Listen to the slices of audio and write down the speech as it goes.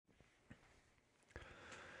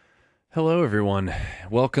Hello, everyone.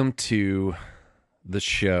 Welcome to the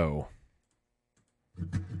show.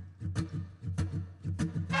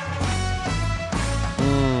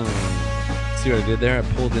 See what I did there? I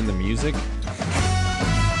pulled in the music.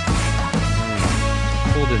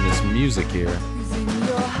 Pulled in this music here. Who's in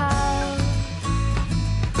your house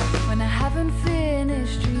when I haven't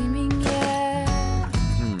finished dreaming yet?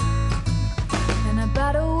 And I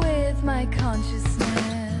battle with my consciousness.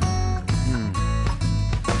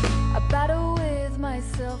 I battle with my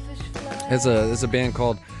selfish flesh. There's a band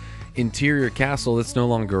called Interior Castle that's no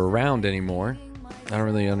longer around anymore. I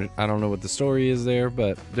don't know what the story is there,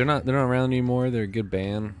 but they're not around anymore. They're a good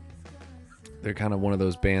band. They're kind of one of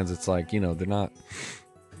those bands. It's like, they're not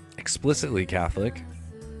explicitly Catholic,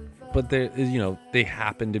 but they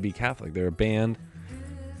happen to be Catholic. They're a band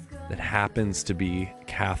that happens to be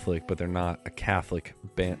Catholic, but they're not a Catholic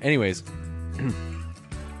band. Anyways,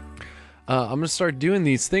 I'm going to start doing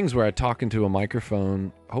these things where I talk into a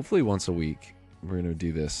microphone, hopefully once a week. We're going to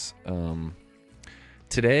do this.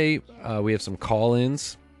 Today, we have some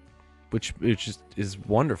call-ins, which is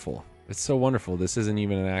wonderful. It's so wonderful. This isn't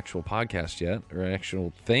even an actual podcast yet, or an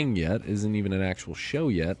actual thing yet. Isn't even an actual show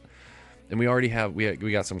yet. And we already have,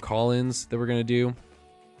 we got some call-ins that we're going to do.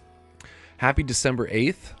 Happy December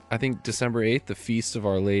 8th. I think December 8th, the Feast of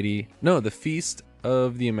Our Lady. No, the Feast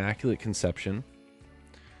of the Immaculate Conception.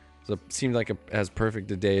 So it seemed like as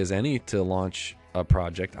perfect a day as any to launch a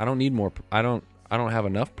project. I don't need more. I don't have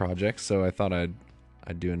enough projects, so I thought I'd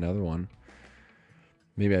do another one.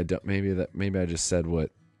 Maybe I don't. Maybe I just said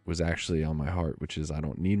what was actually on my heart, which is I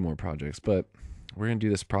don't need more projects. But we're gonna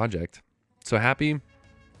do this project. So happy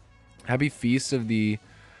Feast of the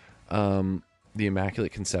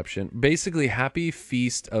Immaculate Conception. Basically, happy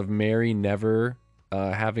Feast of Mary never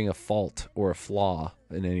having a fault or a flaw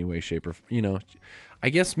in any way, shape, or I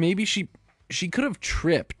guess maybe she could have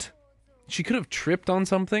tripped. She could have tripped on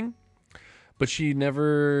something, but she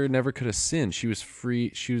never could have sinned. She was free.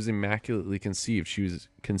 She was immaculately conceived. She was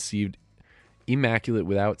conceived immaculate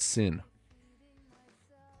without sin.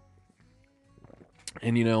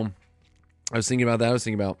 And I was thinking about that. I was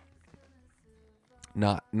thinking about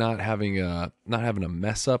not having a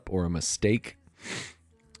mess up or a mistake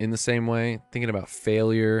in the same way. Thinking about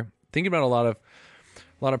failure. Thinking about a lot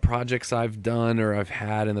of projects I've done or I've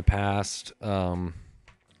had in the past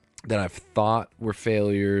that I've thought were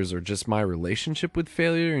failures, or just my relationship with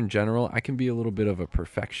failure in general. I can be a little bit of a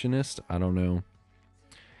perfectionist. I don't know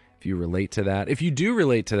if you relate to that. If you do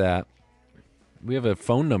relate to that, we have a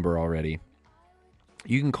phone number already.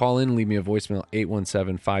 You can call in and leave me a voicemail,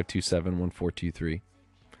 817-527-1423.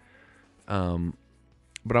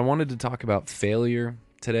 But I wanted to talk about failure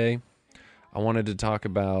today. I wanted to talk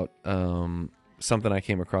about something I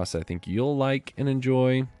came across that I think you'll like and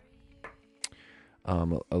enjoy. A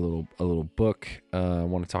little book. I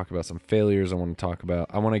want to talk about some failures. I want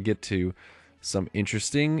to get to some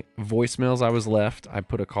interesting voicemails I was left. I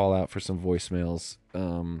put a call out for some voicemails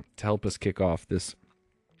to help us kick off this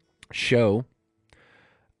show.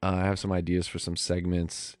 I have some ideas for some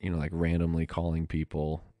segments, like randomly calling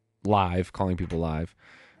people live. But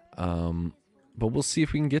we'll see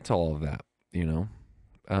if we can get to all of that,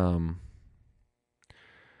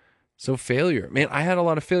 So failure, man, I had a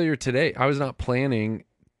lot of failure today. I was not planning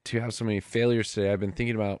to have so many failures today. I've been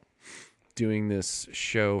thinking about doing this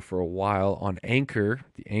show for a while on Anchor,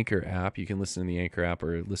 the Anchor app. You can listen in the Anchor app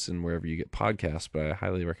or listen wherever you get podcasts, but I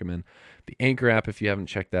highly recommend the Anchor app. If you haven't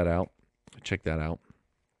checked that out, check that out.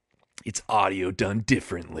 It's audio done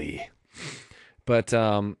differently. But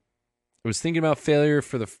I was thinking about failure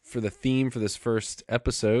for the theme for this first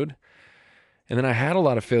episode. And then I had a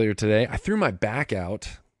lot of failure today. I threw my back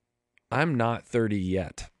out. I'm not 30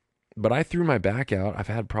 yet, but I threw my back out. I've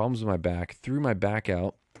had problems with my back. Threw my back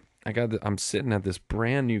out. I'm sitting at this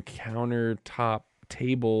brand new countertop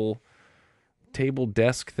table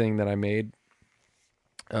desk thing that I made,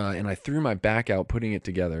 and I threw my back out putting it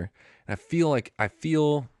together. And I feel like I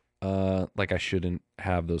shouldn't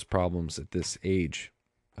have those problems at this age.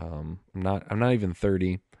 I'm not even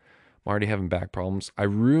 30. I'm already having back problems. I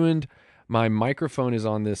ruined my microphone. Is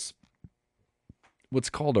on this what's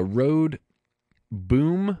called a Rode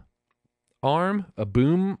boom arm, a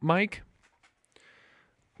boom mic.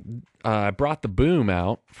 I brought the boom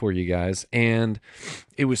out for you guys, and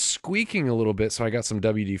it was squeaking a little bit, so I got some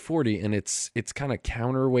WD-40, and it's kind of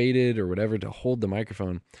counterweighted or whatever to hold the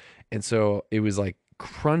microphone, and so it was like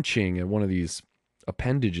crunching at one of these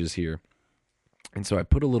appendages here, and so I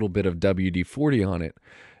put a little bit of WD-40 on it,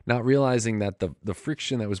 not realizing that the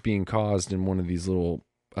friction that was being caused in one of these little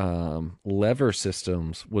lever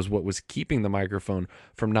systems was what was keeping the microphone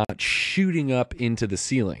from not shooting up into the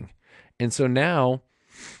ceiling. And so now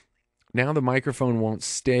the microphone won't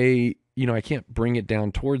stay, I can't bring it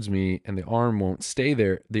down towards me and the arm won't stay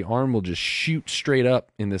there. The arm will just shoot straight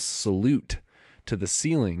up in this salute to the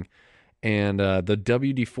ceiling. And the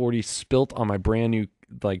WD-40 spilt on my brand new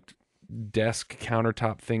like desk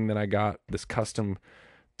countertop thing that I got, this custom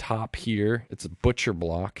top here. It's a butcher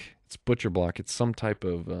block. It's some type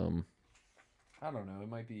of, I don't know. It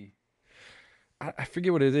might be, I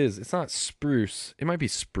forget what it is. It's not spruce. It might be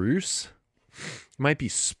spruce. It might be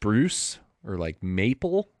spruce or like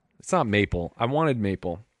maple. It's not maple. I wanted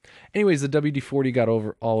maple. Anyways, the WD-40 got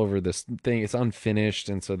all over this thing. It's unfinished.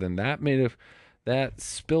 And so then that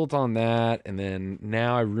spilt on that. And then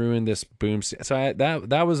now I ruined this boom. So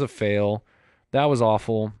that was a fail. That was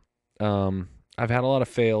awful. I've had a lot of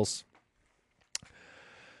fails.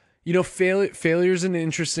 Failure is an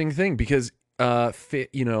interesting thing because,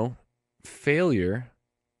 failure,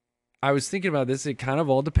 I was thinking about this. It kind of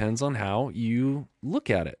all depends on how you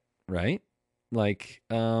look at it, right? Like,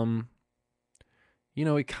 it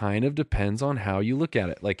kind of depends on how you look at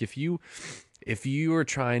it. Like if you are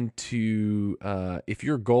trying to, if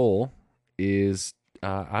your goal is,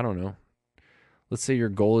 I don't know, let's say your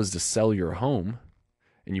goal is to sell your home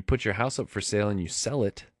and you put your house up for sale and you sell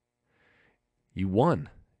it, you won.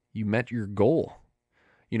 You met your goal,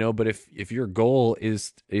 but if your goal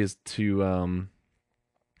is to,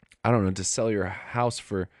 I don't know, to sell your house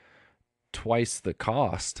for twice the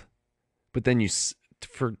cost, but then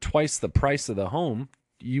for twice the price of the home,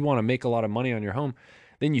 you want to make a lot of money on your home,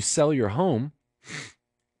 then you sell your home,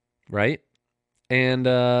 right? And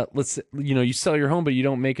you sell your home, but you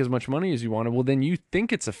don't make as much money as you wanted. Well, then you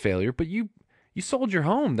think it's a failure, but you sold your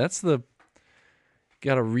home.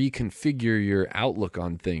 Got to reconfigure your outlook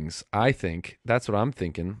on things. I think that's what I'm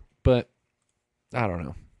thinking, but I don't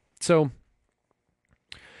know. So,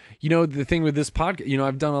 the thing with this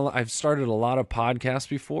podcast, I've started a lot of podcasts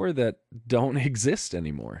before that don't exist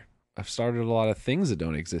anymore. I've started a lot of things that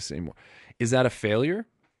don't exist anymore. Is that a failure?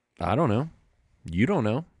 I don't know. You don't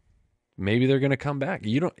know. Maybe they're going to come back.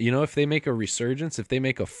 If they make a resurgence, if they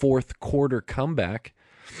make a fourth quarter comeback,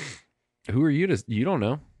 who are you you don't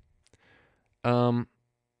know.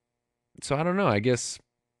 So I don't know. I guess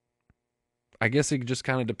it just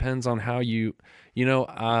kind of depends on how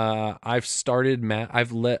I've started I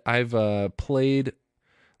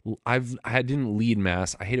didn't lead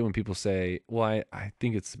mass. I hate it when people say, well, I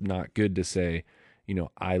think it's not good to say,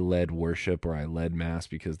 I led worship or I led mass,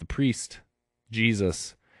 because the priest,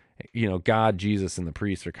 Jesus, God, Jesus, and the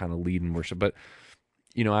priest are kind of leading worship. But,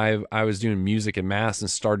 I was doing music at mass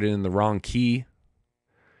and started in the wrong key.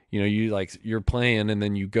 You're playing and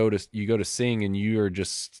then you go to sing and you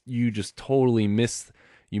just totally miss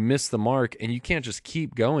the mark, and you can't just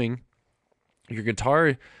keep going. Your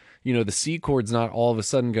guitar, the C chord's not all of a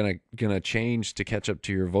sudden gonna change to catch up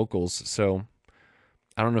to your vocals. So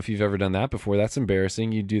I don't know if you've ever done that before. That's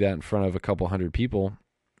embarrassing. You do that in front of a couple hundred people.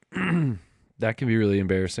 That can be really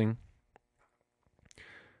embarrassing.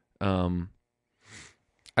 I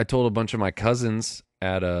told a bunch of my cousins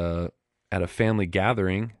at a family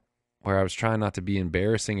gathering where I was trying not to be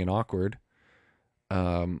embarrassing and awkward.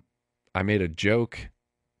 I made a joke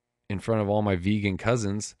in front of all my vegan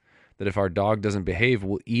cousins that if our dog doesn't behave,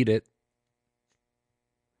 we'll eat it.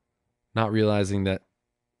 Not realizing that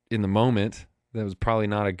in the moment, that was probably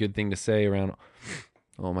not a good thing to say around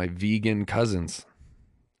all my vegan cousins.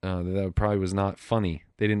 That probably was not funny.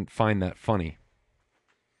 They didn't find that funny.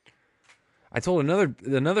 I told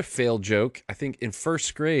another failed joke, I think in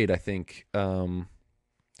first grade, at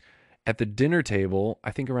the dinner table, I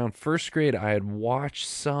think around first grade, I had watched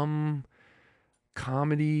some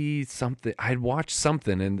comedy, something. I had watched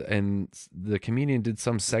something, and the comedian did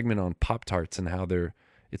some segment on Pop-Tarts and how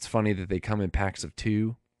it's funny that they come in packs of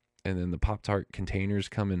 2, and then the Pop-Tart containers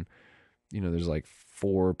come in, there's like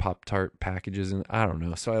 4 Pop-Tart packages, and I don't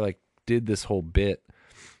know. So I did this whole bit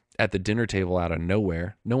at the dinner table out of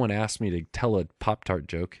nowhere. No one asked me to tell a Pop-Tart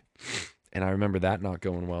joke, and I remember that not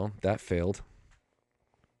going well. That failed.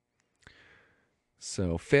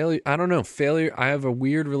 So failure, I don't know. Failure, I have a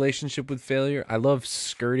weird relationship with failure. I love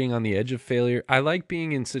skirting on the edge of failure. I like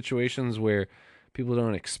being in situations where people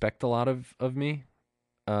don't expect a lot of me,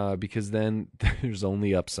 because then there's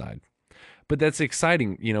only upside. But that's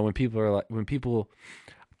exciting, when people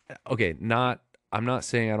okay, I'm not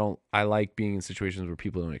saying I like being in situations where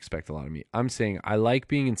people don't expect a lot of me. I'm saying I like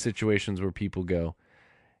being in situations where people go,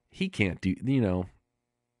 he can't do,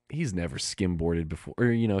 he's never skimboarded before,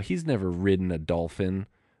 or, he's never ridden a dolphin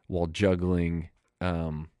while juggling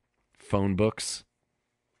phone books.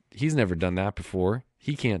 He's never done that before.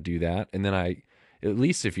 He can't do that. And then At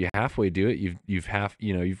least if you halfway do it,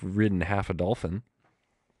 you've ridden half a dolphin.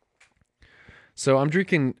 So I'm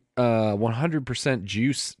drinking 100%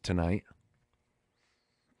 juice tonight.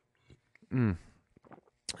 The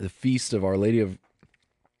feast of Our Lady of...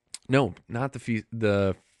 No, not the feast.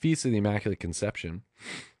 The Feast of the Immaculate Conception.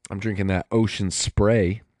 I'm drinking that Ocean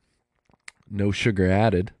Spray. No sugar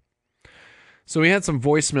added. So we had some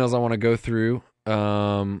voicemails I want to go through.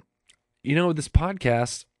 This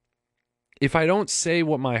podcast, if I don't say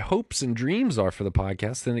what my hopes and dreams are for the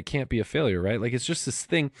podcast, then it can't be a failure, right? Like, it's just this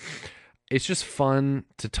thing. It's just fun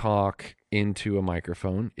to talk into a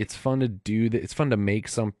microphone. It's fun to do that. It's fun to make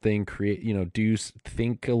something, create,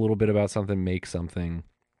 think a little bit about something, make something,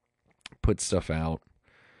 put stuff out.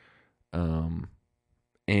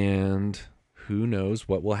 And who knows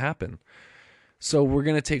what will happen. So we're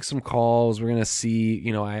going to take some calls. We're going to see,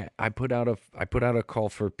 I put out a call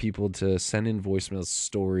for people to send in voicemails,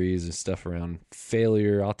 stories and stuff around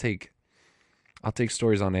failure. I'll take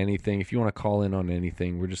stories on anything. If you want to call in on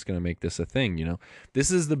anything, we're just going to make this a thing, This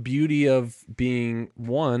is the beauty of being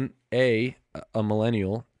 1A, a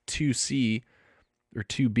millennial, 2C or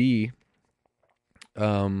 2B,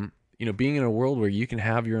 being in a world where you can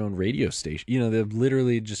have your own radio station. They've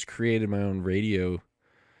literally just created my own radio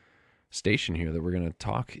station here that we're going to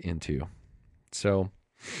talk into. So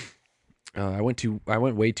I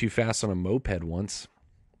went way too fast on a moped once.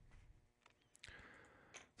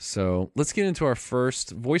 So let's get into our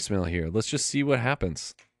first voicemail here. Let's just see what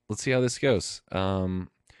happens. Let's see how this goes.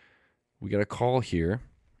 We got a call here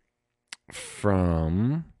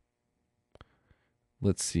from,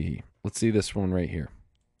 let's see this one right here.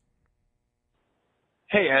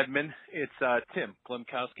 Hey, Edmund. It's Tim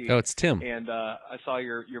Glemkowski. Oh, it's Tim. And I saw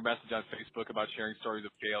your message on Facebook about sharing stories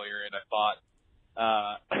of failure, and I thought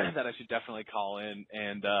that I should definitely call in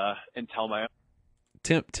and tell my own.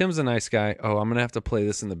 Tim's a nice guy. Oh, I'm going to have to play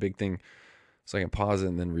this in the big thing so I can pause it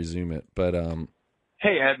and then resume it. But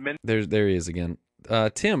hey, Edmund. There he is again.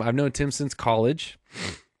 Tim, I've known Tim since college.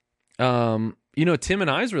 Tim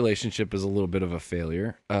and I's relationship is a little bit of a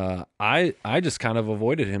failure. I just kind of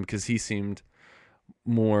avoided him because he seemed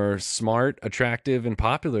more smart, attractive, and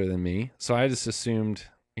popular than me. So I just assumed,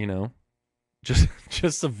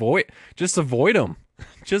 just avoid him.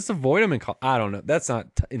 Just avoid him and call. I don't know. That's not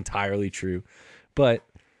entirely true, but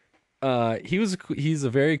he's a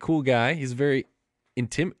very cool guy. He's very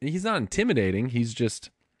he's not intimidating. He's just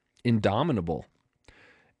indomitable.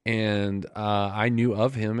 And I knew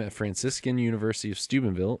of him at Franciscan University of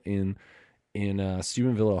Steubenville in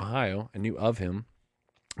Steubenville, Ohio. I knew of him.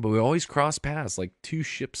 But we always cross paths like two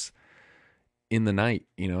ships in the night,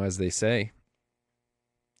 as they say.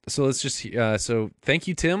 So let's just, so thank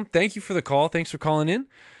you, Tim. Thank you for the call. Thanks for calling in.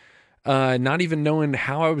 Not even knowing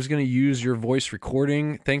how I was going to use your voice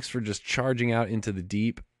recording. Thanks for just charging out into the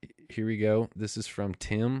deep. Here we go. This is from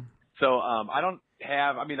Tim. So I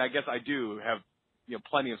guess I do have,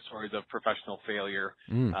 plenty of stories of professional failure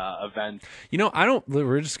events.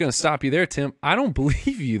 We're just going to stop you there, Tim. I don't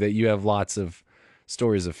believe you that you have lots of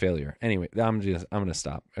stories of failure. Anyway, I'm going to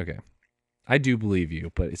stop. Okay. I do believe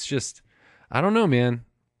you, but it's just, I don't know, man.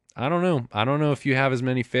 I don't know if you have as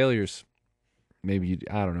many failures. Maybe you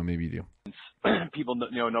do. People,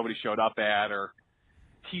 nobody showed up at, or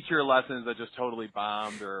teacher lessons that just totally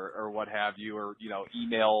bombed, or what have you, or,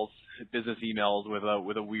 emails, business emails with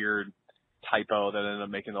a weird typo that ended up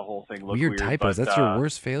making the whole thing look weird. Typos. That's your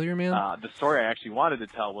worst failure, man? The story I actually wanted to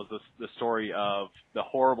tell was the story of the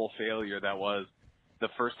horrible failure that was the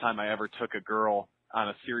first time I ever took a girl on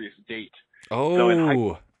a serious date.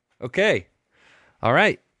 Oh, okay. All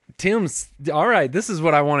right. All right. This is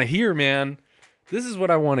what I want to hear, man. This is what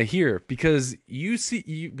I want to hear, because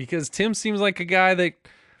because Tim seems like a guy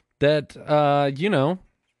that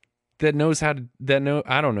knows how to,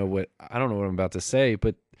 I don't know what I'm about to say,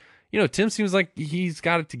 but Tim seems like he's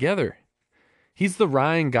got it together. He's the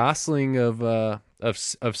Ryan Gosling of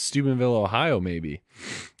Steubenville, Ohio, maybe.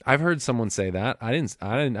 I've heard someone say that. I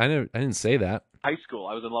didn't say that. High school,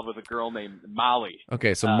 I was in love with a girl named Molly.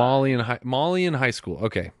 Okay, so Molly in high school.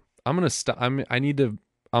 Okay, I'm gonna stop. I'm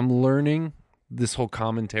learning this whole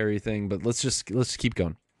commentary thing, but let's keep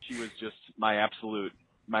going. She was just my absolute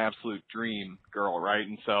dream girl, right?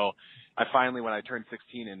 And so I finally, when I turned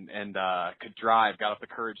 16 and could drive, got up the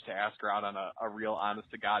courage to ask her out on a real honest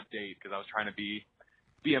to God date, because I was trying to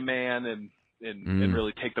be a man and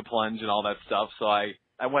really take the plunge and all that stuff. So I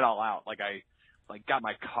went all out. I got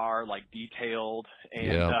my car detailed, and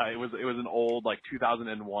it was an old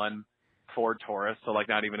 2001 Ford Taurus, so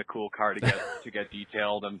not even a cool car to get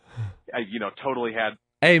detailed, and I totally had.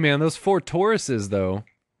 Hey man, those Ford Tauruses though,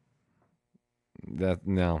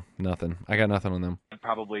 No, nothing. I got nothing on them.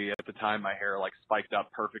 Probably at the time my hair like spiked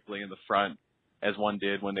up perfectly in the front as one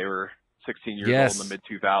did when they were 16 years Yes. old in the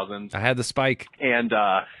mid 2000s. I had the spike. And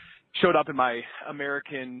showed up in my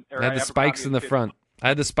American or I had the spikes in the front. I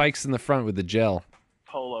had the spikes in the front with the gel.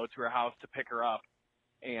 Polo to her house to pick her up,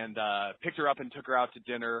 and picked her up and took her out to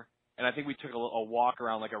dinner. And I think we took a walk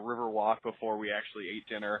around, like a river walk, before we actually ate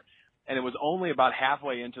dinner. And it was only about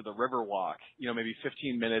halfway into the river walk, maybe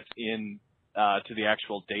 15 minutes in to the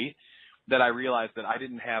actual date, that I realized that I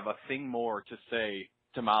didn't have a thing more to say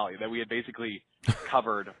to Molly, that we had basically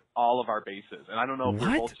covered all of our bases. And I don't know if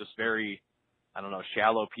we're both just very,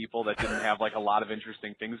 shallow people that didn't have like a lot of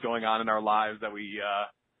interesting things going on in our lives that we,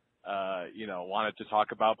 wanted to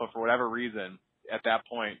talk about. But for whatever reason, at that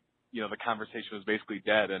point, the conversation was basically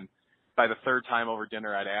dead. And by the third time over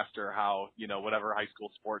dinner, I'd asked her how, whatever high school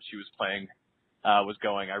sport she was playing was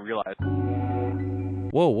going. I realized.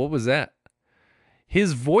 Whoa, what was that?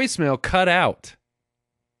 His voicemail cut out.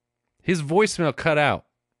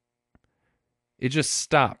 It just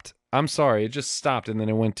stopped. I'm sorry, it just stopped, and then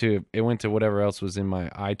it went to whatever else was in my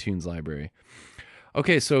iTunes library.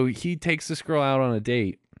 Okay, so he takes this girl out on a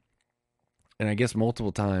date, and I guess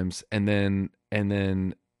multiple times, and then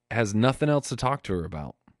has nothing else to talk to her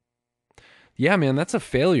about. Yeah, man, that's a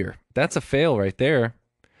failure. That's a fail right there.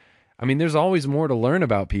 I mean, there's always more to learn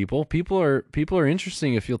about people. People are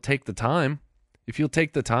interesting if you'll take the time. If you'll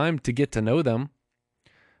take the time to get to know them.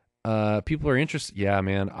 People are interested. Yeah,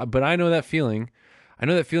 man. But I know that feeling. I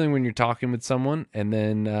know that feeling when you're talking with someone and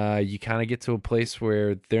then you kind of get to a place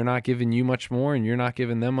where they're not giving you much more and you're not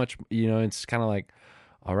giving them much. It's kind of like,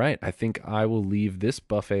 all right, I think I will leave this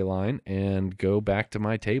buffet line and go back to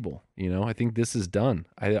my table. I think this is done.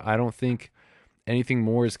 I don't think anything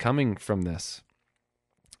more is coming from this.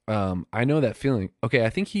 I know that feeling. Okay, I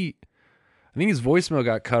think his voicemail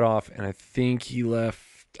got cut off and I think he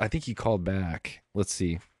left. I think he called back. Let's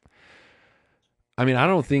see. I mean, I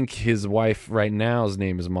don't think his wife right now's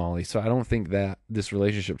name is Molly, so I don't think that this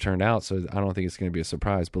relationship turned out, so I don't think it's going to be a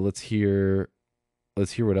surprise. But let's hear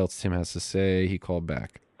what else Tim has to say. He called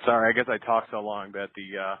back. Sorry, I guess I talked so long that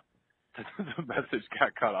the message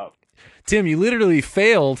got cut off. Tim, you literally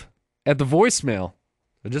failed at the voicemail.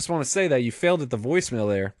 I just want to say that you failed at the voicemail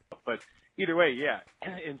there. But either way, yeah,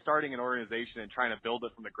 in starting an organization and trying to build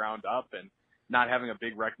it from the ground up and not having a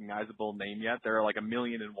big recognizable name yet, there are like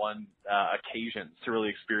 1,000,001 occasions to really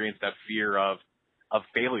experience that fear of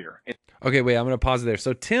failure. Okay, wait, I'm going to pause there.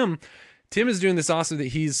 So Tim is doing this awesome that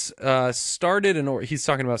he's he's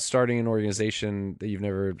talking about starting an organization that you've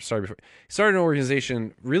never started before. He started an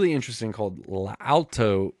organization really interesting called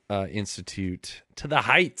Alto Institute to the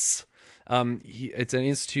Heights. It's an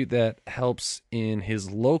institute that helps in his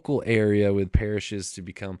local area with parishes to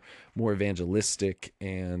become more evangelistic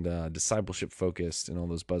and discipleship focused and all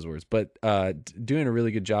those buzzwords, but doing a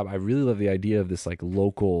really good job. I really love the idea of this like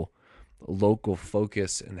local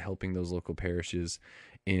focus and helping those local parishes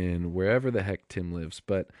in wherever the heck Tim lives.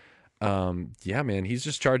 But yeah, man, he's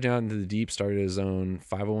just charging out into the deep, started his own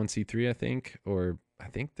 501c3, I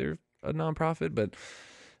think they're a nonprofit, but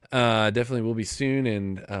definitely will be soon,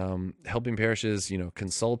 and helping parishes,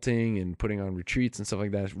 consulting and putting on retreats and stuff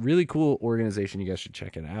like that. Really cool organization. You guys should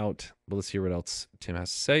check it out. But let's hear what else Tim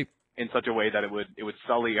has to say. In such a way that it would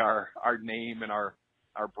sully our name and our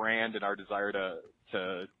brand and our desire to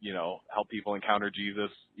help people encounter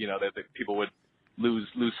Jesus. That people would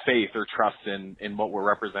lose faith or trust in what we're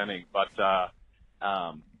representing. But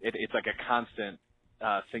it's like a constant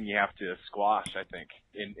thing you have to squash, I think,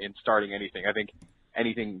 in starting anything. I think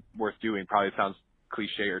anything worth doing probably sounds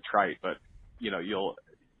cliche or trite, but you'll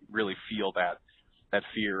really feel that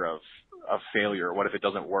fear of failure. What if it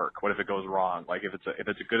doesn't work? What if it goes wrong? Like if it's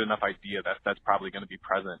a good enough idea, that's probably going to be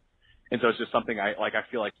present. And so it's just something I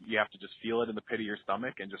feel like you have to just feel it in the pit of your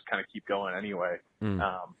stomach and just kind of keep going anyway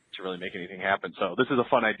to really make anything happen. So this is a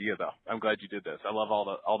fun idea, though. I'm glad you did this. I love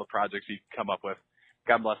all the projects you come up with.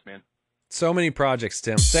 God bless, man. So many projects,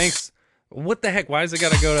 Tim. Thanks. What the heck? Why is it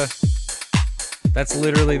got to go to? That's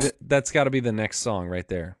literally that's got to be the next song right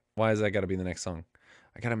there. Why is that got to be the next song?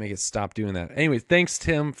 I got to make it stop doing that. Anyway, thanks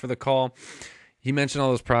Tim for the call. He mentioned all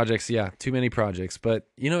those projects. Yeah, too many projects, but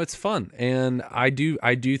it's fun. And I do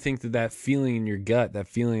think that feeling in your gut, that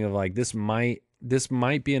feeling of like this might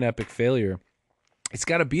be an epic failure. It's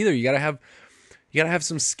got to be there. You got to have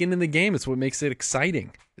some skin in the game. It's what makes it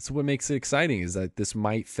exciting. It's what makes it exciting is that this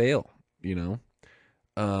might fail,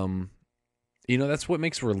 that's what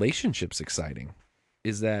makes relationships exciting.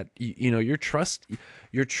 Is that your trust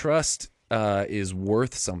is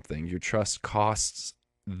worth something. Your trust costs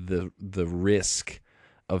the risk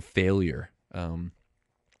of failure.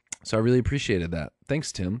 So I really appreciated that.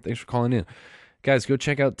 Thanks, Tim. Thanks for calling in. Guys, go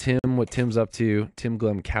check out Tim, what Tim's up to. Tim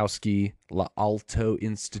Glemkowski, La Alto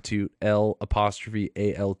Institute, L'Alto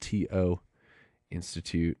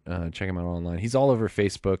Institute. Check him out online. He's all over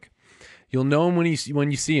Facebook. You'll know him when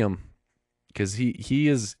you see him, because he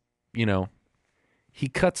is, he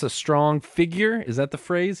cuts a strong figure. Is that the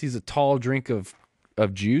phrase? He's a tall drink of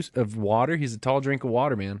water. He's a tall drink of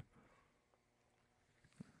water, man.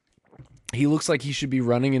 He looks like he should be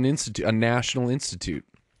running an institute, a national institute.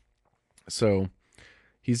 So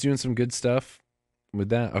he's doing some good stuff with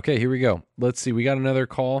that. Okay, here we go. Let's see. We got another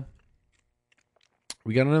call.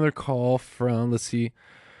 From, let's see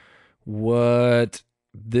what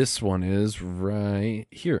this one is right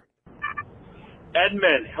here.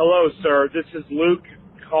 Edmund, hello, sir. This is Luke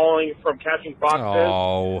calling from Catching Foxes.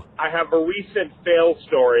 Oh. I have a recent fail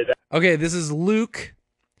story. Okay, this is Luke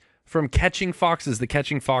from Catching Foxes, the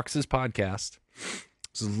Catching Foxes podcast.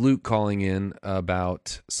 This is Luke calling in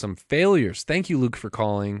about some failures. Thank you, Luke, for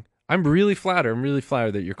calling. I'm really flattered.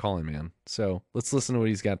 That you're calling, man. So let's listen to what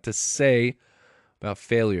he's got to say about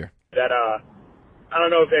failure. That I don't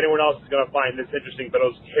know if anyone else is going to find this interesting, but it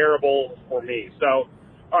was terrible for me. So,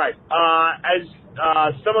 all right. As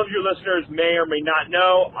some of your listeners may or may not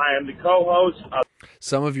know, I am the co-host of...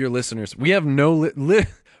 Some of your listeners. We have no...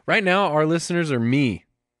 right now, our listeners are me.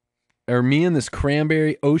 Me and this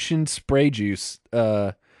cranberry ocean spray juice.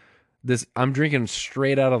 I'm drinking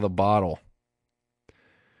straight out of the bottle.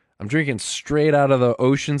 I'm drinking straight out of the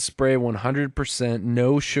Ocean Spray 100%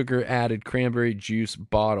 no sugar added cranberry juice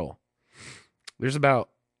bottle. There's about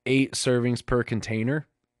 8 servings per container.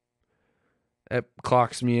 That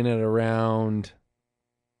clocks me in at around,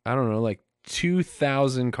 I don't know, like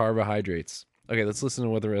 2,000 carbohydrates. Okay, let's listen to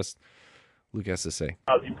what the rest Luke has to say.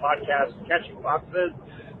 The podcast Catching Foxes.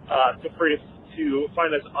 Feel free to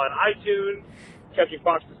find us on iTunes,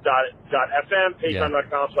 catchingfoxes.fm,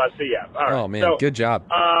 patreon.com/CF. All right. Oh, man, so, good job.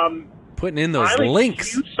 Putting in those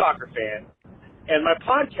links. I'm a huge soccer fan, and my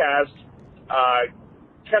podcast,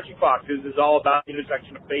 Catching Foxes, is all about the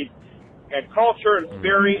intersection of faith and culture, and it's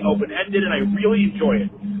very open-ended, and I really enjoy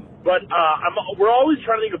it. But we're always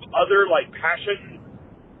trying to think of other, passion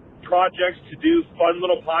projects to do, fun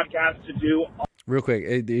little podcasts to do. Real quick,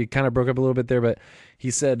 it kind of broke up a little bit there, but he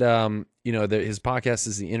said, that his podcast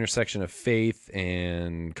is the intersection of faith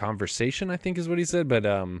and conversation, I think is what he said, but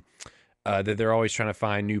that they're always trying to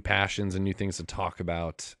find new passions and new things to talk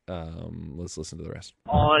about. Let's listen to the rest.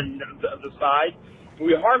 On the side,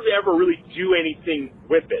 we hardly ever really do anything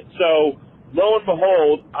with it. So, lo and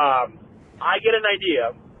behold, I get an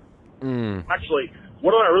idea. Actually,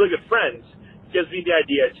 one of my really good friends gives me the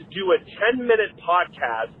idea to do a 10-minute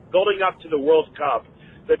podcast building up to the World Cup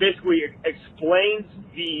that basically explains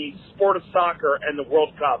the sport of soccer and the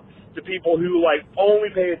World Cup to people who only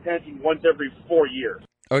pay attention once every 4 years.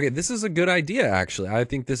 Okay, this is a good idea, actually. I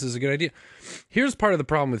think this is a good idea. Here's part of the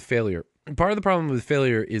problem with failure. Part of the problem with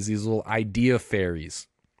failure is these little idea fairies.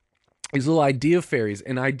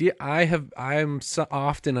 And I'm so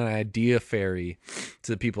often an idea fairy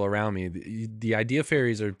to the people around me. The idea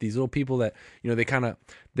fairies are these little people that,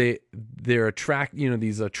 they're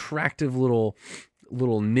these attractive little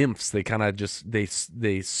nymphs. They kind of just, these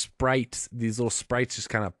little sprites just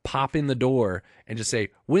kind of pop in the door and just say,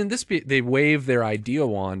 wouldn't this be, they wave their idea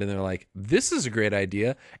wand and they're like, this is a great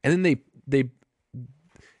idea. And then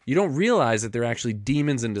you don't realize that they're actually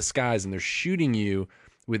demons in disguise, and they're shooting you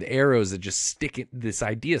with arrows that just stick. This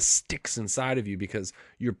idea sticks inside of you because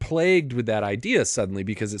you're plagued with that idea suddenly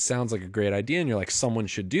because it sounds like a great idea and you're like, someone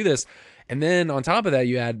should do this. And then on top of that,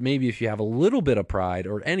 you add, maybe if you have a little bit of pride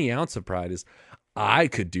or any ounce of pride, is I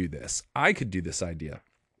could do this. I could do this idea.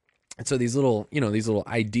 And so these little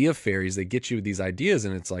idea fairies, they get you with these ideas,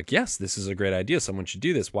 and it's like, yes, this is a great idea. Someone should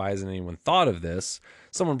do this. Why hasn't anyone thought of this?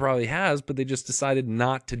 Someone probably has, but they just decided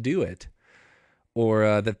not to do it.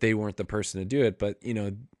 Or that they weren't the person to do it. But,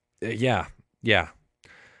 yeah.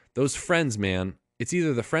 Those friends, man, it's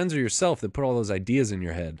either the friends or yourself that put all those ideas in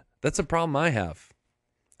your head. That's a problem I have.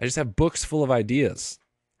 I just have books full of ideas.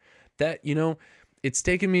 That, it's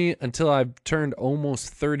taken me until I've turned almost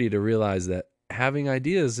 30 to realize that having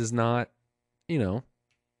ideas is not,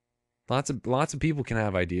 lots of people can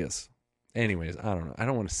have ideas. Anyways, I don't know. I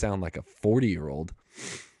don't want to sound like a 40-year-old.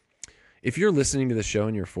 If you're listening to the show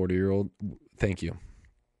and you're a 40-year-old, thank you.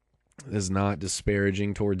 This is not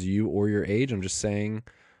disparaging towards you or your age. I'm just saying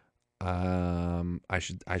I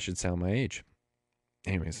should sound my age.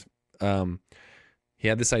 Anyways, he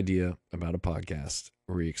had this idea about a podcast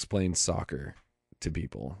where he explained soccer to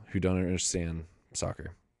people who don't understand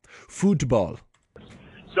soccer. Football.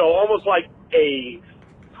 So almost like a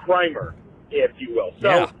primer, if you will.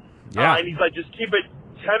 So Yeah. And he's like, just keep it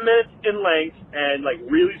 10 minutes in length and like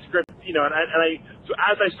really script, you know. And so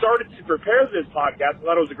as I started to prepare this podcast, I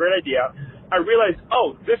thought it was a great idea. I realized,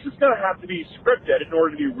 oh, this is going to have to be scripted in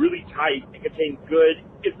order to be really tight and contain good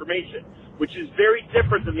information, which is very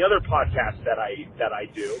different than the other podcasts that I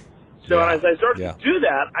do. So as I started to do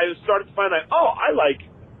that, I started to find out, oh, I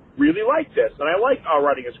really like this, and I like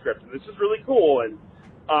writing a script, and this is really cool, and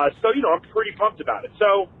so, you know, I'm pretty pumped about it.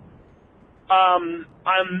 So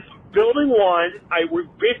I'm building one. I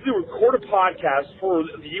basically record a podcast for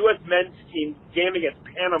the U.S. men's team game against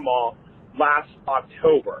Panama last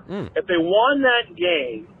October. If they won that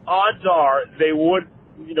game, odds are they would,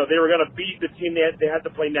 you know, they were going to beat the team they had to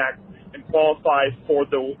play next and qualify for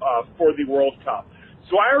the World Cup.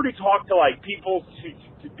 So I already talked to like people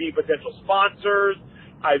to be potential sponsors.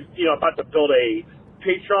 I'm about to build a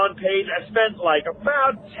Patreon page. I spent like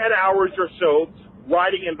about 10 hours or so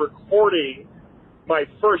writing and recording my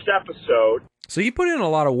first episode. So he put in a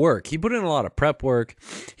lot of work. He put in a lot of prep work.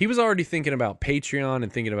 He was already thinking about Patreon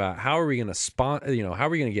and thinking about how are we going to how are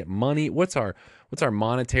we going to get money? What's our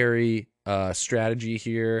monetary strategy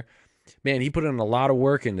here? Man, he put in a lot of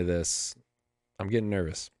work into this. I'm getting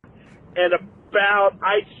nervous. And about,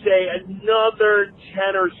 I'd say, another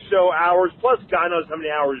 10 or so hours, plus God knows how many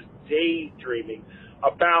hours daydreaming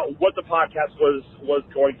about what the podcast was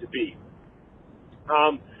going to be.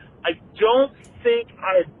 I don't think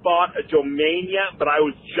I had bought a domain yet, but I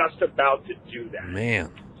was just about to do that.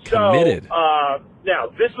 Man, committed. So, now,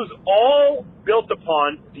 this was all built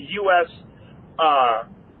upon the U.S.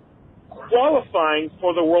 Qualifying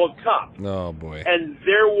for the World Cup. Oh, boy. And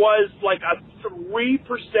there was like a 3%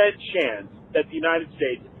 chance that the United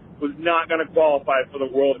States was not going to qualify for the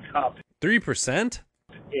World Cup. 3%?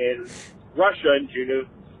 In Russia in June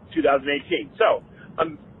of 2018. So,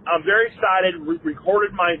 I'm very excited.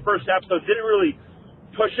 Recorded my first episode. Didn't really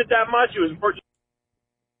push it that much. It was more.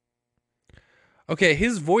 Okay,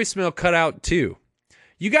 his voicemail cut out too.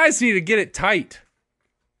 You guys need to get it tight.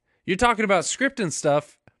 You're talking about script and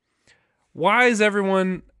stuff. Why is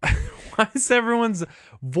everyone's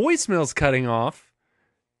voicemails cutting off?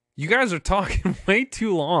 You guys are talking way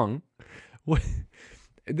too long.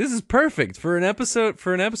 This is perfect for an episode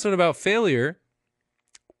about failure.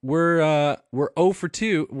 We're 0 for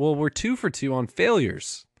 2. Well, we're 2 for 2 on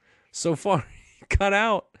failures so far. Cut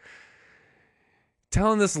out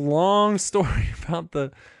telling this long story about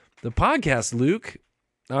the podcast, Luke.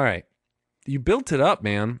 All right, you built it up,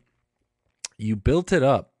 man. You built it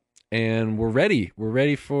up, and we're ready. We're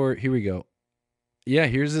ready for. Here we go. Yeah,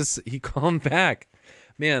 here's this. He called back,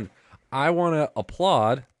 man. I want to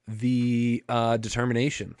applaud the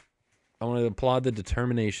determination. I want to applaud the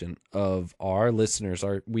determination of our listeners.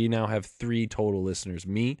 We now have 3 total listeners: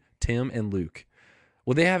 me, Tim, and Luke.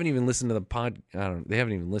 Well, they haven't even listened to the pod. They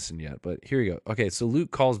haven't even listened yet. But here we go. Okay, so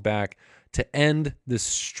Luke calls back to end this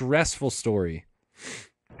stressful story.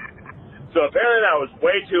 So apparently that was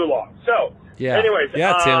way too long. So, anyways,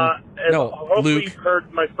 Tim. No, hopefully Luke. you've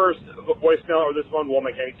heard my first voicemail, or this one won't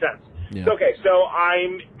make any sense. Yeah. So, okay, so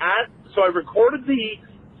I recorded the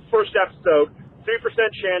first episode. 3%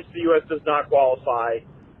 chance the U.S. does not qualify.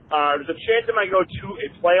 There's a chance it might go to a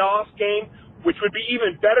playoff game, which would be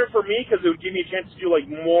even better for me because it would give me a chance to do like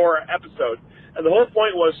more episodes. And the whole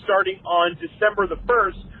point was starting on December the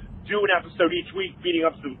 1st, do an episode each week leading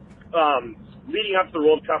up to the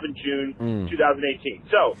World Cup in June 2018.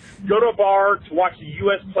 So go to a bar to watch the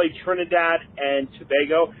U.S. play Trinidad and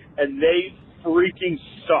Tobago, and they freaking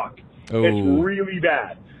suck. Oh. It's really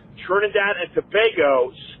bad. Trinidad and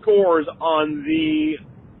Tobago scores on the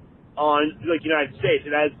United States.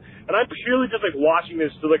 And I'm purely just like watching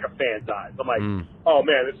this through like a fan's eyes. I'm like, oh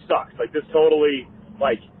man, this sucks. Like this totally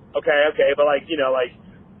like okay, but like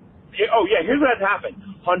oh yeah, here's what had happened.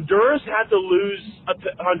 Honduras had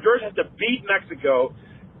to beat Mexico,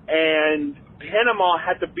 and Panama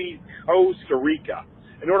had to beat Costa Rica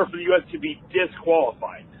in order for the U.S. to be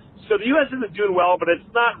disqualified. So the U.S. isn't doing well, but it's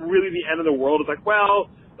not really the end of the world. It's like,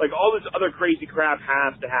 well, like all this other crazy crap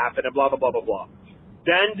has to happen and blah, blah, blah, blah, blah.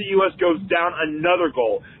 Then the U.S. goes down another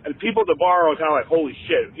goal, and people at the bar are kind of like, holy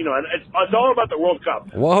shit, you know, and it's all about the World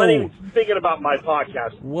Cup. Whoa. I'm not even thinking about my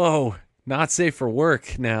podcast. Whoa, not safe for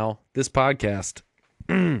work now, this podcast.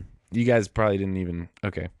 You guys probably didn't even,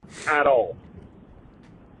 okay. At all.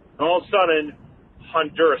 And all of a sudden,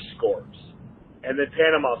 Honduras scores, and then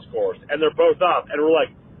Panama scores, and they're both up, and we're like,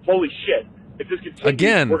 holy shit. If this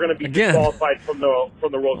continues, we're going to be disqualified from the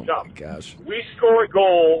World Cup. Oh my gosh. We score a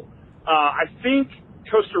goal. I think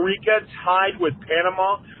Costa Rica tied with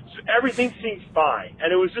Panama, so everything seemed fine.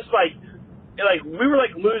 And it was just like we were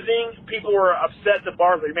like losing. People were upset at the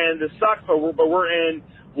bar, like, man, this sucks, but we're in.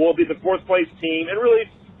 will be the fourth place team. And really,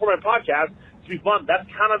 for my podcast, to be blunt, that's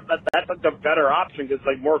like the better option because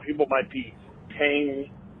like more people might be paying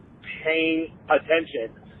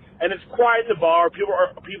attention. And it's quiet in the bar. People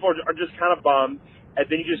are just kind of bummed. And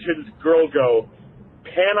then you just hear this girl go,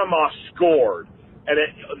 Panama scored. And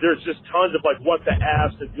there's just tons of like, what the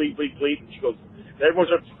F's and bleep, bleep, bleep. And she goes, everyone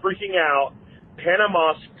starts freaking out.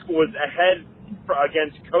 Panama was ahead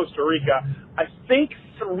against Costa Rica, I think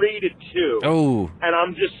 3-2. Oh. And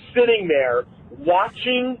I'm just sitting there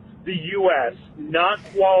watching the U.S. not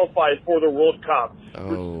qualify for the World Cup.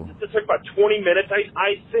 Oh. It took about 20 minutes,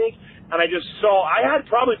 I think. And I just saw, I had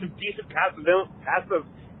probably some decent passive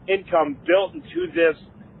income built into this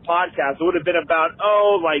podcast. It would have been about,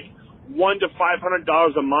 like $100 to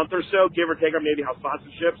 $500 a month or so, give or take, or maybe how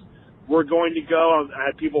sponsorships were going to go. I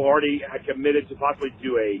had people already had committed to possibly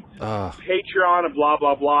do a Patreon and blah,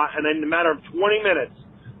 blah, blah. And then in a matter of 20 minutes,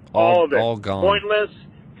 all of it, all gone. Pointless,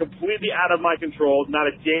 completely out of my control, not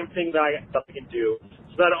a damn thing that I can do.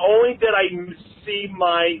 So not only did I see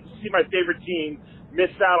my favorite team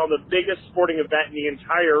miss out on the biggest sporting event in the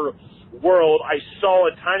entire world, I saw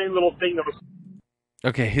a tiny little thing that was...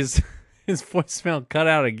 Okay, his voicemail cut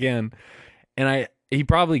out again, and he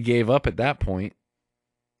probably gave up at that point.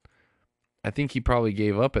 I think he probably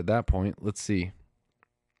gave up at that point. Let's see.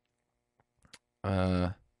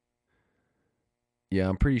 Yeah,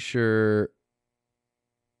 I'm pretty sure.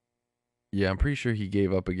 Yeah, I'm pretty sure he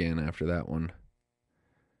gave up again after that one.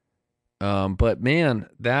 But man,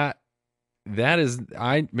 that is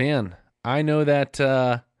I know that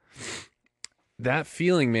that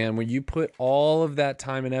feeling, man, when you put all of that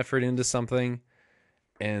time and effort into something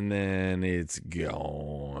and then it's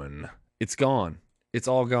gone. It's gone. It's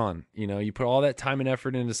all gone. You know, you put all that time and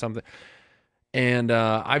effort into something. And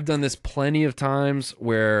I've done this plenty of times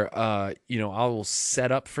where, I will set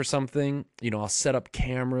up for something. I'll set up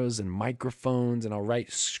cameras and microphones, and I'll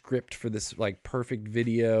write script for this like perfect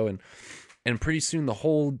video, and pretty soon the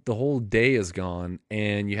whole day is gone,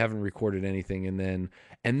 and you haven't recorded anything. And then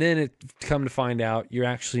it come to find out you're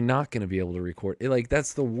actually not going to be able to record it. Like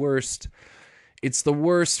that's the worst. It's the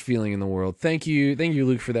worst feeling in the world. Thank you,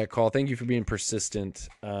 Luke, for that call. Thank you for being persistent.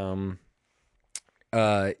 Yeah,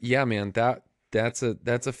 man, that's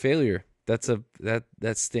a failure. That's I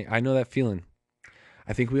know that feeling.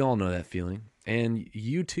 I think we all know that feeling. And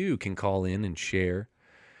you too can call in and share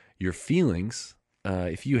your feelings.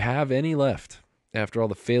 If you have any left after all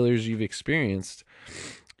the failures you've experienced,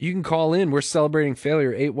 you can call in. We're celebrating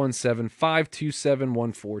failure.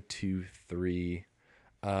 817-527-1423.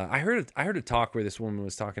 I heard a talk where this woman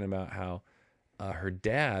was talking about how her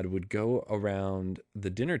dad would go around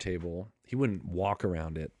the dinner table. He wouldn't walk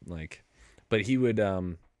around it, but he would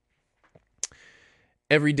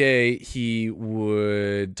every day he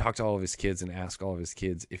would talk to all of his kids and ask all of his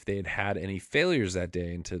kids if they had any failures that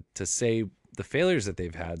day, and to say the failures that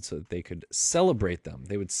they've had so that they could celebrate them.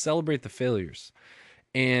 They would celebrate the failures.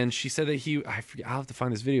 And she said that I'll have to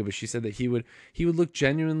find this video, but she said that he would look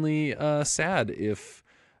genuinely sad if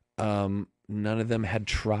none of them had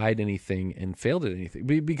tried anything and failed at anything,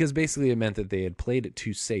 because basically it meant that they had played it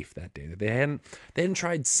too safe that day, that they hadn't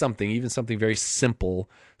tried something, even something very simple,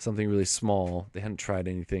 something really small. They hadn't tried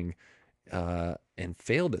anything and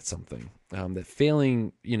failed at something. That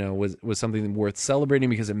failing, was something worth celebrating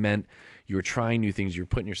because it meant you were trying new things, you were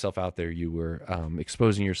putting yourself out there, you were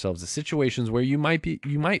exposing yourselves to situations where you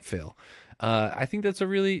might fail. I think that's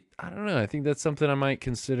I think that's something I might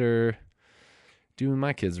consider doing with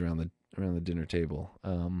my kids around the dinner table.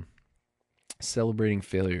 Celebrating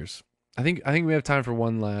failures. I think we have time for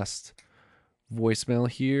one last voicemail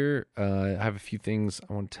here. I have a few things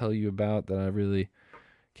I want to tell you about that I really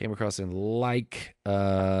came across and like.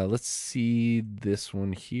 Let's see this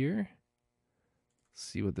one here.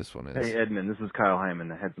 See what this one is. Hey, Edmund, this is Kyle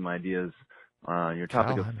Heimann. I had some ideas on your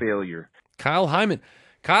topic of failure. Kyle Heimann,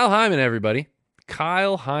 everybody.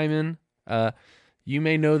 Kyle Heimann. You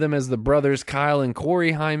may know them as the brothers Kyle and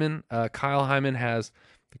Corey Heimann. Kyle Heimann has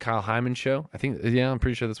the Kyle Heimann Show. I'm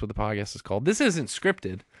pretty sure that's what the podcast is called. This isn't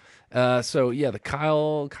scripted. The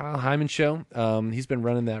Kyle Heimann Show. He's been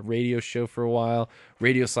running that radio show for a while,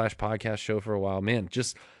 radio/podcast show for a while. Man,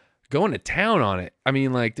 just going to town on it. I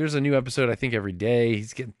mean, there's a new episode, I think, every day.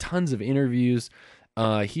 He's getting tons of interviews.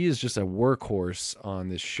 He is just a workhorse on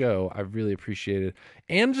this show. I really appreciate it.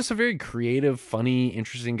 And just a very creative, funny,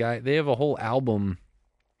 interesting guy. They have a whole album,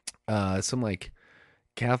 some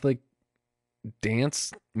Catholic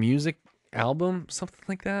dance music album, something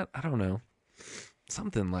like that. I don't know.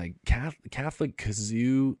 Something like Catholic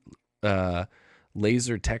kazoo,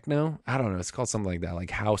 laser techno. I don't know. It's called something like that,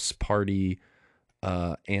 like house party,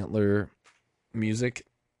 antler music.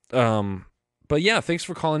 But yeah, thanks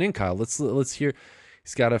for calling in, Kyle. Let's hear.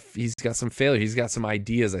 He's got some failure. He's got some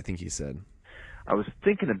ideas, I think he said. I was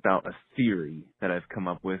thinking about a theory that I've come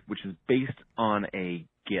up with, which is based on a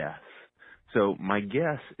guess. So my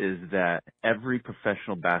guess is that every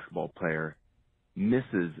professional basketball player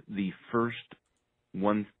misses the first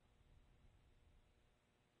one,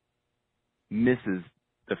 misses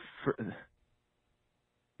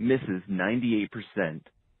 98%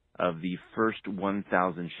 of the first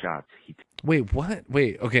 1,000 shots he takes. Wait, what?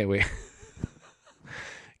 Wait, okay, wait.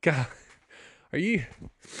 God, are you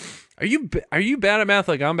bad at math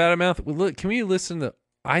like I'm bad at math? Well, look, can we listen to?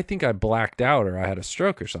 I think I blacked out or I had a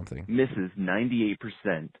stroke or something. Misses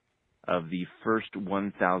 98% of the first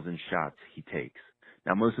 1,000 shots he takes.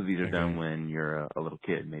 Now, most of these are done when you're a little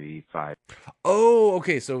kid, maybe 5. Oh,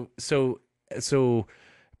 okay. So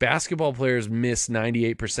basketball players miss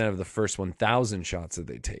 98% of the first 1,000 shots that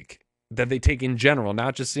they take in general,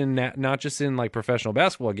 not just in like professional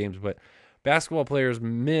basketball games, but basketball players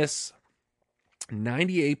miss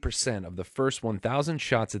 98% of the first 1,000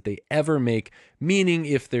 shots that they ever make, meaning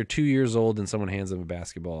if they're 2 years old and someone hands them a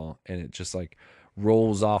basketball and it just like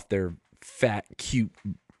rolls off their fat, cute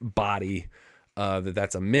body,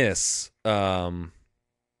 that's a miss. Okay.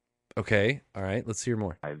 All right. Let's hear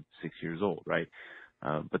more. 5, 6 years old, right?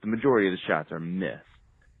 But the majority of the shots are missed.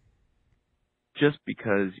 Just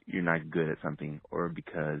because you're not good at something or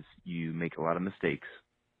because you make a lot of mistakes,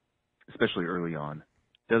 especially early on,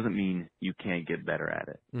 doesn't mean you can't get better at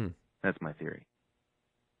it. That's my theory.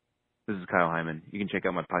 This is Kyle Heimann. You can check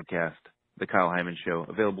out my podcast, The Kyle Heimann Show,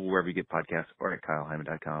 available wherever you get podcasts or at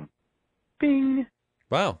kyleheimann.com. Bing!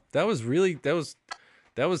 Wow, that was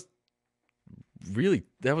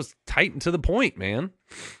tight and to the point, man.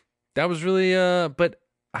 That was really but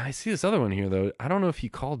I see this other one here though. I don't know if he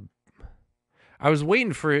called. I was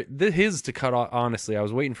waiting for his to cut off. Honestly, I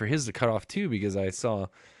was waiting for his to cut off too because I saw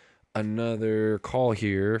another call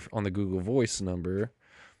here on the Google Voice number,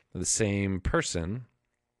 the same person.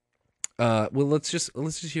 Well, let's just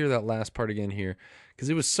hear that last part again here because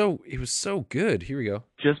it was so good. Here we go.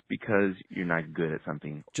 Just because you're not good at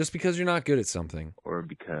something. Just because you're not good at something. Or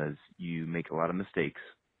because you make a lot of mistakes,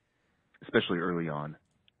 especially early on,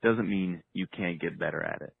 doesn't mean you can't get better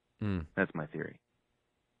at it. That's my theory.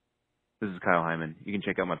 This is Kyle Heimann. You can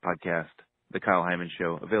check out my podcast, The Kyle Heimann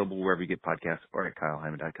Show, available wherever you get podcasts or at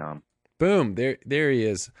kyleheimann.com. Boom. There he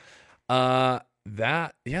is. That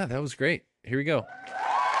was great. Here we go.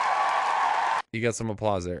 You got some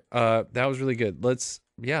applause there. That was really good.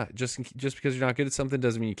 Just because you're not good at something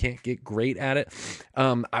doesn't mean you can't get great at it.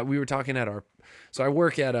 We were talking at so I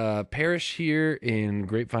work at a parish here in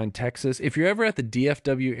Grapevine, Texas. If you're ever at the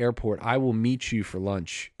DFW airport, I will meet you for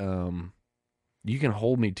lunch. You can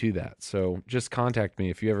hold me to that. So just contact me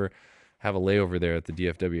if you ever have a layover there at the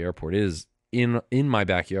DFW airport. It is in my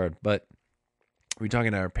backyard. But we're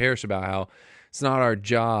talking at our parish about how it's not our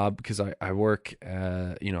job because I work,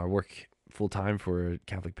 I work full time for a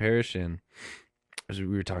Catholic parish, and as we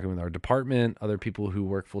were talking with our department, other people who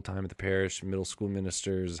work full time at the parish, middle school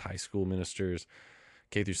ministers, high school ministers,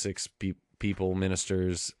 K through 6 people,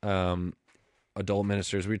 ministers, adult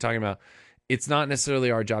ministers. We were talking about it's not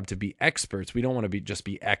necessarily our job to be experts. We don't want to just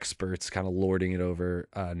be experts, kind of lording it over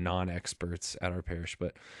non-experts at our parish.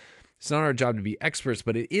 But it's not our job to be experts,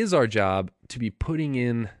 but it is our job to be putting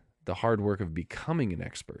in the hard work of becoming an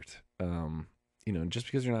expert. Just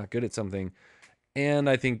because you're not good at something, and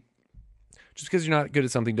I think just because you're not good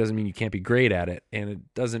at something doesn't mean you can't be great at it, and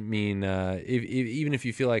it doesn't mean even if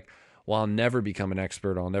you feel like, well, I'll never become an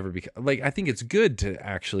expert, I'll never become I think it's good to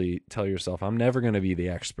actually tell yourself, I'm never going to be the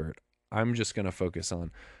expert. I'm just going to focus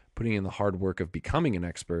on putting in the hard work of becoming an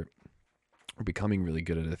expert or becoming really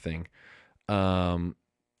good at a thing.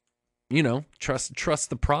 Trust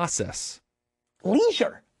the process.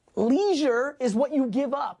 Leisure is what you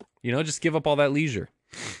give up. Just give up all that leisure,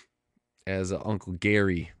 as Uncle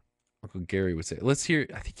Gary would say. Let's hear.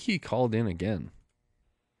 I think he called in again.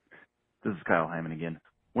 This is Kyle Heimann again.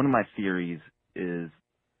 One of my theories is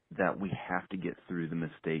that we have to get through the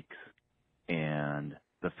mistakes and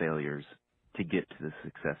the failures to get to the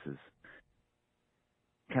successes.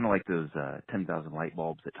 Kind of like those 10,000 light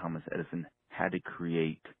bulbs that Thomas Edison had to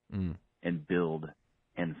create and build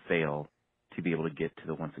and fail to be able to get to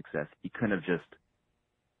the one success. He couldn't have just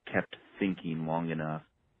kept thinking long enough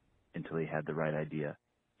until he had the right idea.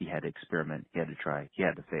 He had to experiment. He had to try. He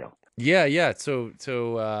had to fail. Yeah. So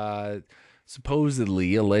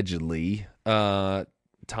supposedly, allegedly,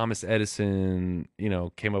 Thomas Edison,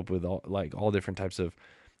 came up with all different types of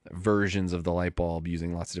versions of the light bulb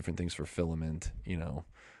using lots of different things for filament,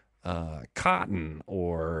 cotton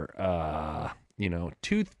or,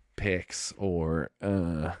 toothpicks or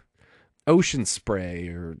ocean spray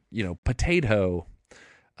or, potato.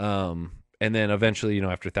 And then eventually,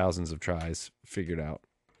 after thousands of tries, figured out,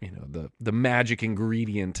 the magic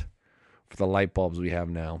ingredient for the light bulbs we have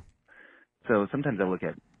now. So sometimes I look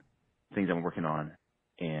at things I'm working on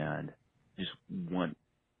and just want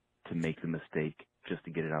to make the mistake just to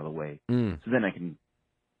get it out of the way. So then I can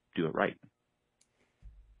do it right.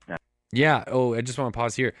 Yeah. Oh, I just want to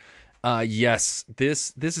pause here. Yes,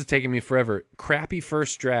 this is taking me forever. Crappy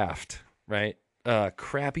first draft, right?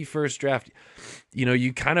 Crappy first draft.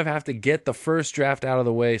 You kind of have to get the first draft out of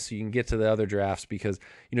the way so you can get to the other drafts because,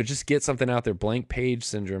 just get something out there. Blank page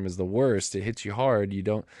syndrome is the worst. It hits you hard. You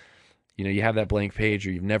don't, you have that blank page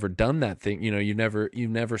or you've never done that thing.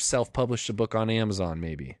 You've never self-published a book on Amazon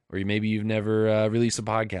maybe, or maybe you've never released a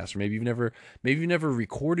podcast, or maybe you've never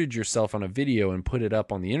recorded yourself on a video and put it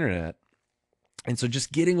up on the internet. And so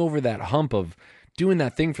just getting over that hump of doing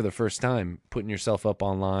that thing for the first time, putting yourself up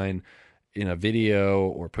online in a video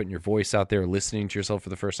or putting your voice out there, listening to yourself for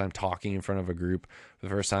the first time, talking in front of a group for the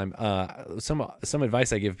first time. Some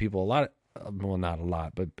advice I give people not a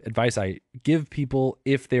lot, but advice I give people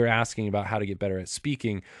if they're asking about how to get better at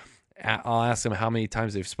speaking, I'll ask them how many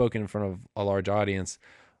times they've spoken in front of a large audience.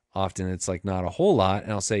 Often it's like not a whole lot.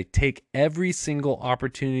 And I'll say, take every single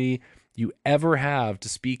opportunity you ever have to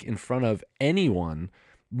speak in front of anyone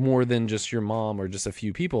more than just your mom or just a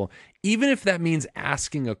few people, even if that means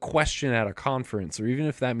asking a question at a conference, or even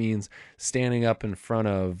if that means standing up in front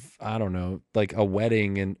of, I don't know, like a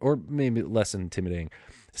wedding or maybe less intimidating,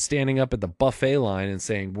 standing up at the buffet line and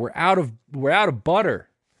saying, we're out of butter.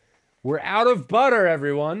 We're out of butter,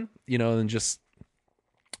 everyone. And just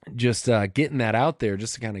getting that out there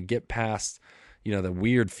just to kind of get past, the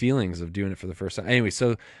weird feelings of doing it for the first time. Anyway,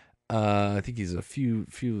 so I think he's a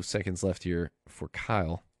few seconds left here for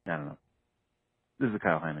Kyle. I don't know. This is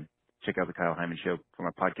Kyle Heimann. Check out the Kyle Heimann Show for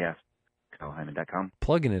my podcast, KyleHeimann.com.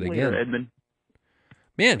 Plugging it Later, again. Edmund.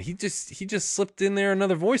 Man, he just slipped in there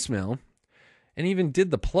another voicemail and even did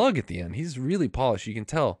the plug at the end. He's really polished. You can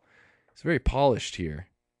tell. He's very polished here.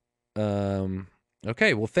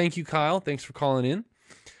 Okay, well, thank you, Kyle. Thanks for calling in.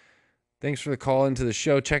 Thanks for the call into the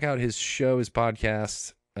show. Check out his show, his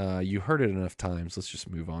podcast. You heard it enough times. Let's just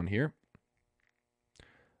move on here.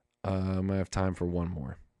 I have time for one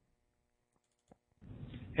more.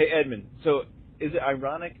 Hey, Edmund. So is it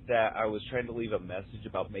ironic that I was trying to leave a message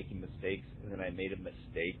about making mistakes and then I made a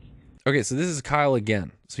mistake? Okay, so this is Kyle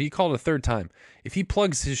again. So he called a third time. If he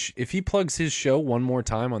plugs his show one more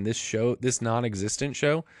time on this show, this non-existent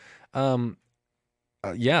show,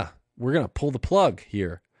 yeah, we're gonna pull the plug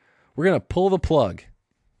here. We're gonna pull the plug.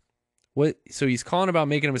 What? So he's calling about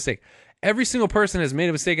making a mistake. Every single person has made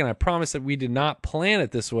a mistake, and I promise that we did not plan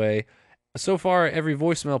it this way. So far, every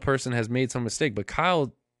voicemail person has made some mistake, but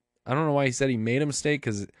Kyle, I don't know why he said he made a mistake,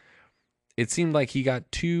 because it seemed like he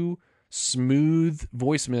got two smooth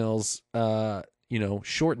voicemails,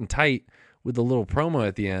 short and tight with the little promo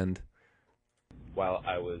at the end. While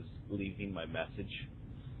I was leaving my message,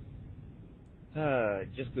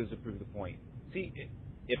 just goes to prove the point. See,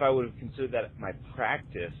 if I would have considered that my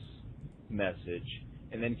practice message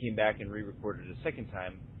and then came back and re-recorded it a second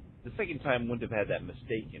time, the second time wouldn't have had that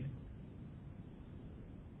mistake in it.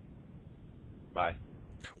 Bye.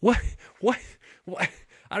 What?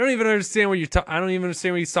 I don't even understand what I don't even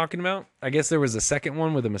understand what he's talking about. I guess there was a second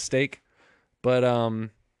one with a mistake, but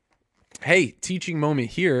hey, teaching moment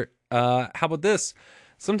here. How about this?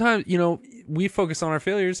 Sometimes we focus on our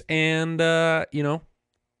failures, and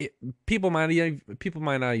people might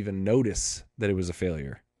not even notice that it was a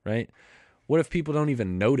failure, right? What if people don't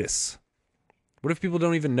even notice? What if people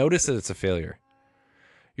don't even notice that it's a failure?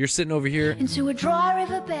 You're sitting over here into a dry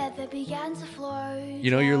riverbed that began to flow.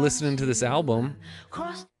 You're listening to this album.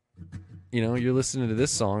 You're listening to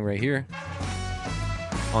this song right here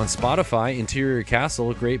on Spotify, Interior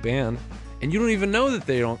Castle, a great band, and you don't even know that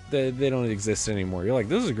they don't exist anymore. You're like,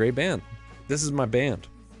 this is a great band. This is my band.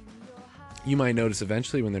 You might notice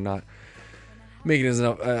eventually when they're not making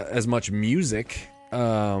as much music.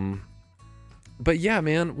 But yeah,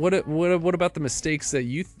 man, what about the mistakes that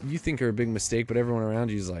you think are a big mistake, but everyone around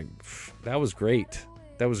you is like, that was great.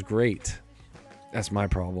 That was great. That's my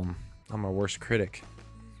problem. I'm my worst critic.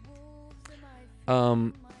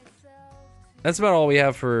 That's about all we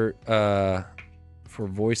have for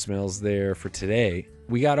voicemails there for today.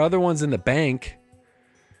 We got other ones in the bank.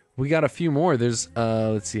 We got a few more. There's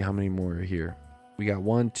let's see how many more are here. We got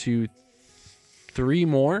 1, 2, 3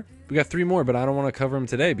 more. We got 3 more, but I don't want to cover them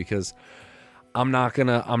today because I'm not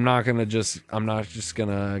just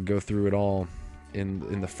gonna go through it all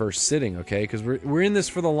in the first sitting, okay? Because we're in this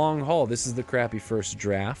for the long haul. This is the crappy first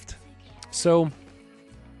draft. So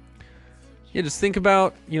yeah, just think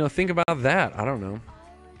about that. I don't know.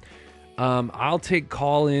 I'll take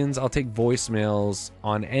call-ins, I'll take voicemails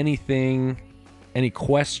on anything, any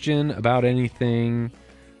question about anything,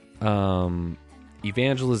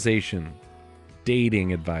 evangelization,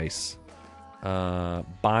 dating advice,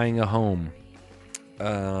 buying a home.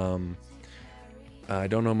 I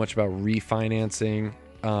don't know much about refinancing.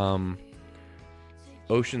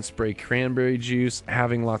 Ocean spray cranberry juice,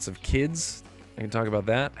 having lots of kids. I can talk about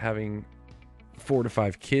that. Having 4 to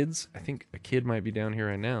 5 kids. I think a kid might be down here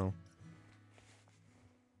right now.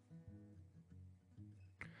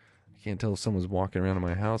 I can't tell if someone's walking around in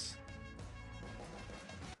my house.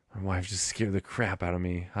 My wife just scared the crap out of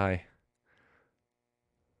me. Hi.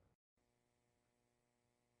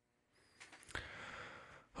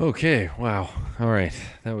 Okay, wow. All right.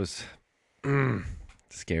 That was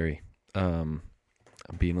scary. I'm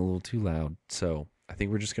being a little too loud. So I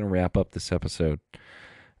think we're just going to wrap up this episode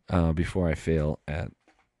before I fail at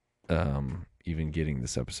even getting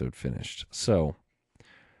this episode finished. So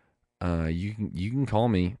you can call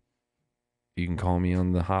me. You can call me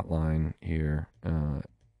on the hotline here,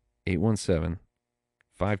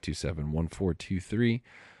 817-527-1423.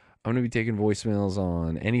 I'm going to be taking voicemails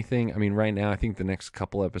on anything. I mean, right now, I think the next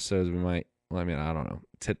couple episodes we might, I don't know.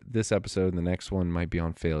 This episode and the next one might be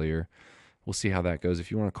on failure. We'll see how that goes.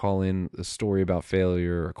 If you want to call in a story about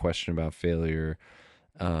failure or a question about failure,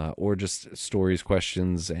 or just stories,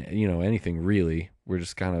 questions, anything really, we're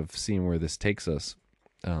just kind of seeing where this takes us.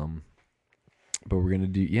 But we're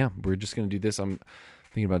going to we're just going to do this. I'm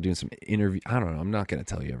thinking about doing some interview. I don't know. I'm not going to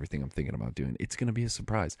tell you everything I'm thinking about doing. It's going to be a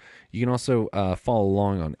surprise. You can also follow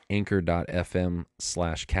along on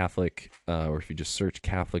anchor.fm/Catholic, or if you just search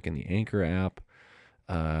Catholic in the Anchor app.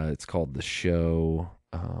 It's called The Show.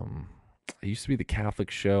 It used to be The Catholic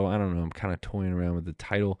Show. I don't know. I'm kind of toying around with the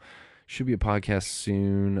title. Should be a podcast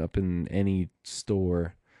soon up in any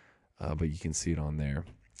store, but you can see it on there.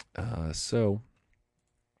 So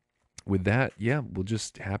with that, we'll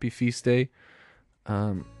just happy feast day.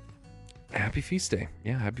 Happy feast day.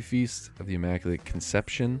 Yeah, happy feast of the Immaculate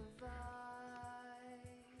Conception.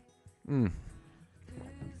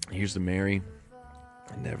 Here's to Mary.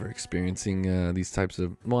 Never experiencing these types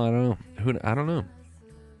of. Well, I don't know.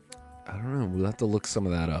 I don't know. We'll have to look some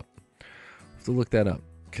of that up.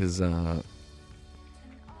 Because if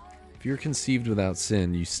you're conceived without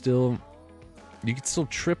sin, you could still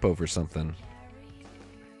trip over something.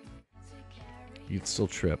 You'd still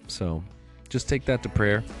trip. So just take that to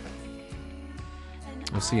prayer.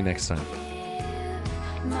 We'll see you next time.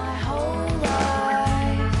 My whole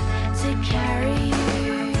life to carry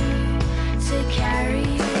you,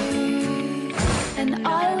 and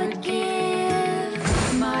I would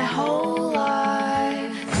give my whole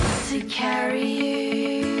life to carry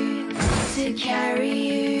you, to carry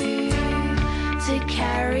you, to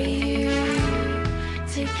carry you,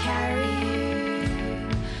 to carry you,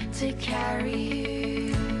 to carry you.